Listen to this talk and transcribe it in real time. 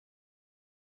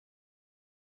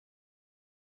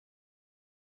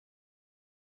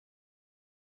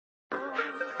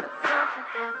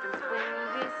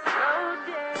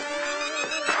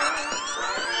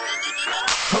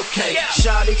Okay,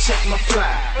 shawty check my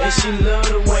fly, and she love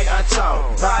the way I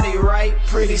talk. Body right,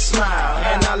 pretty smile,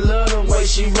 and I love the way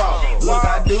she walk. Look,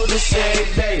 I do this every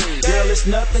day, girl, it's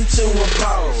nothing to a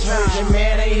boss. Heard your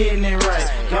man ain't hitting it right,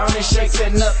 gonna shake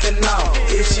that nothing off.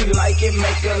 If she like it,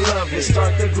 make her love it.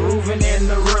 Start the grooving and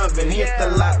the rubbing, hit the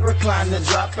lot, recline the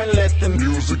drop, and let the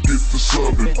music get the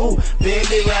subbing. Ooh,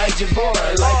 baby, ride your boy,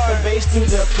 like the bass through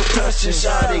the percussion.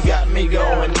 Shawty got me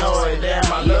going annoyed,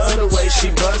 damn, I love the way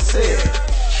she busts it.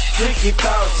 Tricky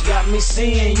thoughts got me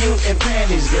seeing you in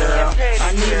panties, girl.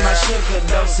 I need my sugar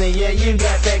dose, and yeah, you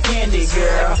got that candy,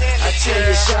 girl. I tell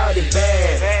you, shawty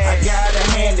bad, I gotta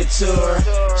hand it to her.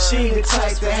 She the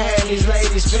type to have these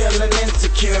ladies feeling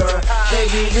insecure.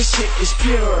 Baby, this shit is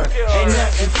pure, ain't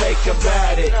nothing fake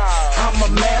about it. I'm a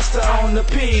master on the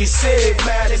piece, say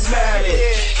about it, about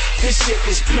it. This shit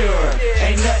is pure,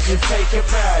 ain't nothing fake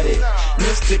about it.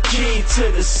 Mr. Key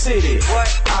to the city,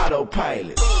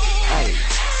 autopilot. Hey.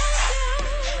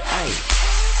 Hey,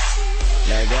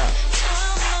 let go.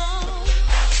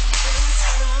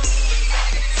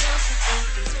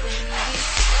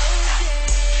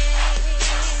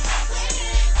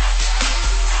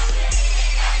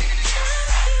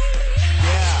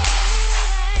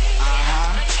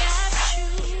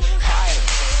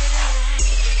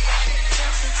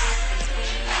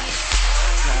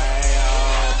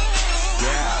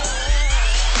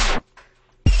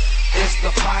 It's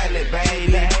the pilot,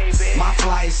 baby. My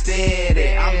flight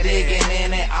steady. I'm digging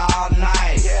in it all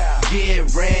night.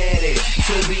 Get ready.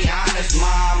 To be honest,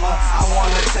 mama, I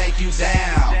wanna take you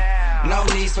down. No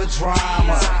need for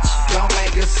drama. Don't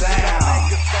make a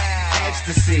sound.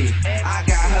 Ecstasy. I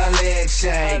got her legs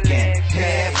shaking.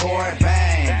 Headboard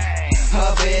bang.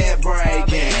 Her bed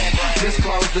breaking. Just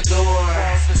close the door.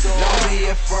 Don't be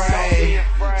afraid.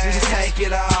 Just take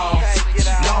it off.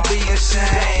 Don't be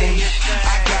ashamed.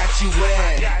 I got you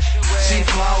wet. She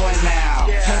flowing now.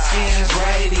 Her skin is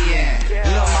radiant.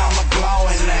 Lil' mama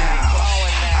glowing now.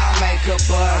 I make her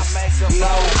bust.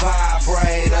 Low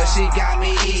vibrator. She got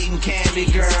me eating candy,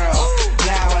 girl.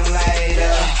 Now and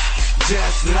later.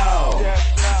 Just know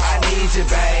I need you,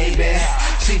 baby.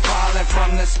 She falling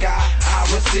from the sky. I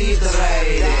receive the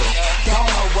lady.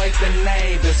 Don't awake the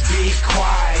neighbors. Be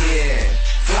quiet.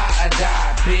 Fly or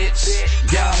die,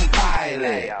 bitch. Young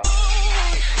pilot.